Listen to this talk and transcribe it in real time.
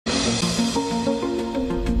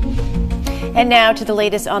And now to the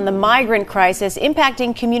latest on the migrant crisis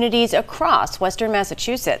impacting communities across Western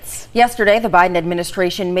Massachusetts. Yesterday, the Biden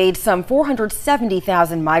administration made some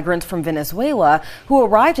 470,000 migrants from Venezuela who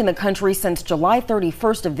arrived in the country since July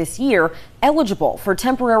 31st of this year eligible for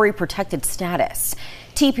temporary protected status.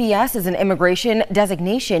 TPS is an immigration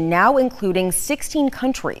designation now including 16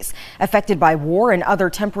 countries affected by war and other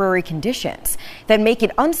temporary conditions that make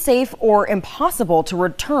it unsafe or impossible to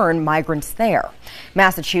return migrants there.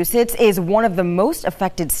 Massachusetts is one of the most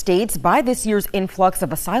affected states by this year's influx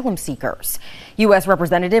of asylum seekers. U.S.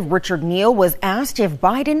 Representative Richard Neal was asked if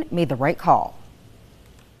Biden made the right call.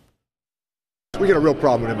 We got a real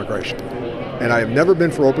problem with immigration, and I have never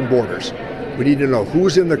been for open borders. We need to know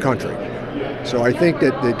who's in the country. So I think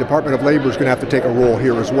that the Department of Labor is going to have to take a role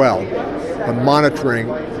here as well on monitoring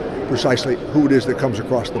precisely who it is that comes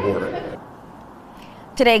across the border.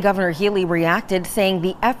 Today, Governor Healy reacted, saying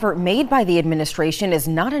the effort made by the administration is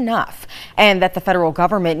not enough and that the federal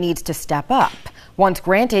government needs to step up. Once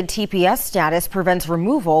granted, TPS status prevents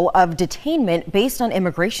removal of detainment based on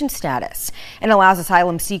immigration status and allows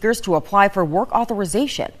asylum seekers to apply for work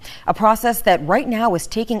authorization, a process that right now is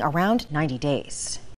taking around 90 days.